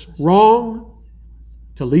was wrong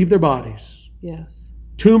to leave their bodies. Yes.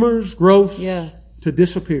 Tumors, growths Yes. to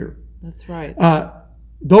disappear. That's right.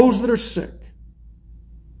 Those that are sick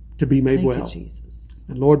to be made Thank well. you, Jesus.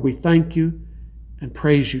 And Lord, we thank you and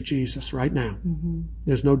praise you, Jesus, right now.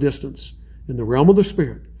 There's no distance in the realm of the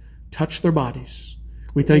Spirit. Touch their bodies.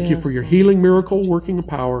 We thank you for your healing miracle working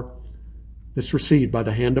power that's received by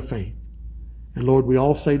the hand of faith. And Lord, we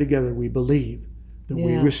all say together, we believe that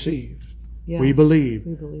we receive. Yes. We believe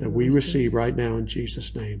that we receive right now in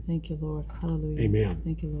Jesus' name. Thank you, Lord. Hallelujah. Amen.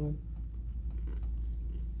 Thank you, Lord.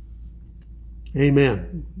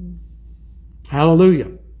 Amen.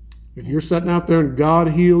 Hallelujah. If you're sitting out there and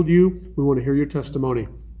God healed you, we want to hear your testimony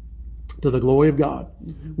to the glory of God.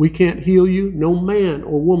 We can't heal you. No man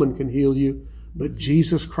or woman can heal you, but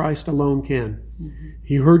Jesus Christ alone can.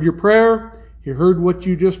 He heard your prayer. He heard what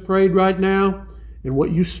you just prayed right now and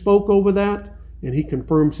what you spoke over that, and He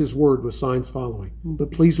confirms His word with signs following.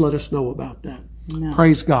 But please let us know about that. Amen.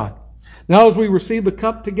 Praise God. Now as we receive the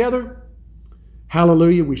cup together,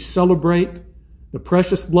 hallelujah, we celebrate the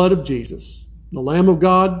precious blood of Jesus, the Lamb of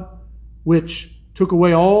God, which took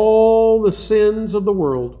away all the sins of the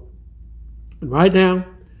world. And right now,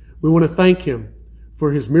 we want to thank Him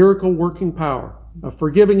for His miracle working power of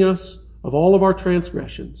forgiving us of all of our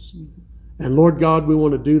transgressions. And Lord God, we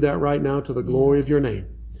want to do that right now to the glory of your name.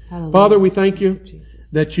 Hallelujah. Father, we thank you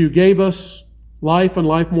Jesus. that you gave us life and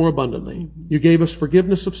life more abundantly. You gave us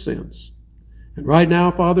forgiveness of sins. And right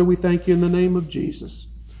now, Father, we thank you in the name of Jesus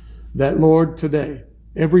that, Lord, today,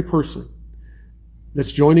 every person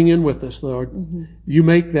that's joining in with us, Lord, you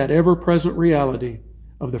make that ever-present reality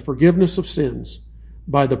of the forgiveness of sins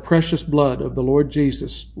by the precious blood of the Lord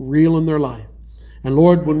Jesus real in their life. And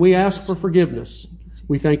Lord, when we ask for forgiveness,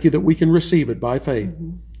 we thank you that we can receive it by faith.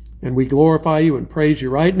 And we glorify you and praise you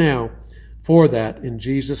right now for that in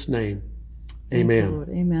Jesus' name. Amen. Thank you, Lord.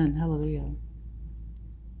 Amen. Hallelujah.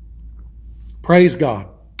 Praise God.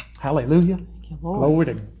 Hallelujah. Thank you, Lord. Glory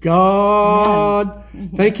to God.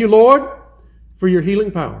 Thank you, Lord, for your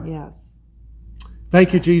healing power. Yes.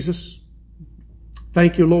 Thank you, Jesus.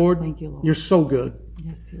 Thank you, Lord. Thank you, Lord. You're so good.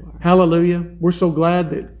 Yes, you are. Hallelujah. We're so glad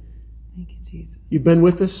that Thank you, Jesus. you've been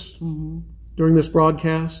with us during this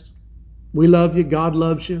broadcast. We love you. God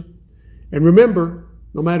loves you. And remember,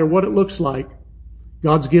 no matter what it looks like,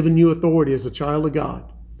 God's given you authority as a child of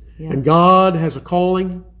God. Yes. And God has a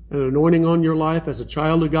calling, an anointing on your life as a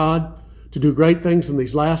child of God to do great things in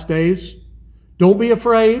these last days. Don't be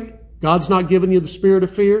afraid. God's not giving you the spirit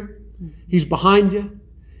of fear. He's behind you.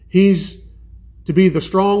 He's to be the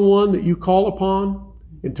strong one that you call upon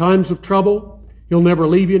in times of trouble. He'll never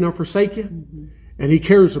leave you nor forsake you. And He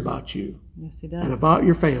cares about you. Yes, He does. And about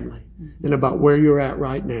your family and about where you're at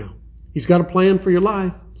right now. He's got a plan for your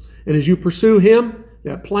life. And as you pursue Him,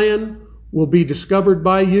 that plan will be discovered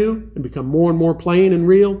by you and become more and more plain and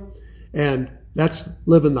real. And that's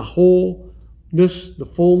living the wholeness, the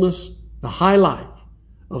fullness the high life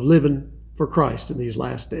of living for Christ in these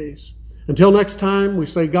last days. Until next time, we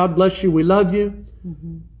say God bless you, we love you,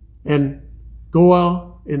 and go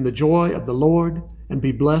out in the joy of the Lord and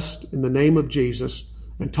be blessed in the name of Jesus,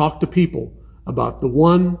 and talk to people about the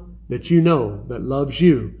one that you know that loves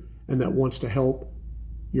you and that wants to help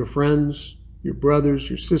your friends, your brothers,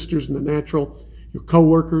 your sisters in the natural, your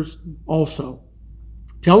co-workers also.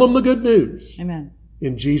 Tell them the good news. Amen.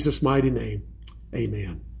 In Jesus' mighty name,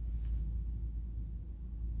 amen.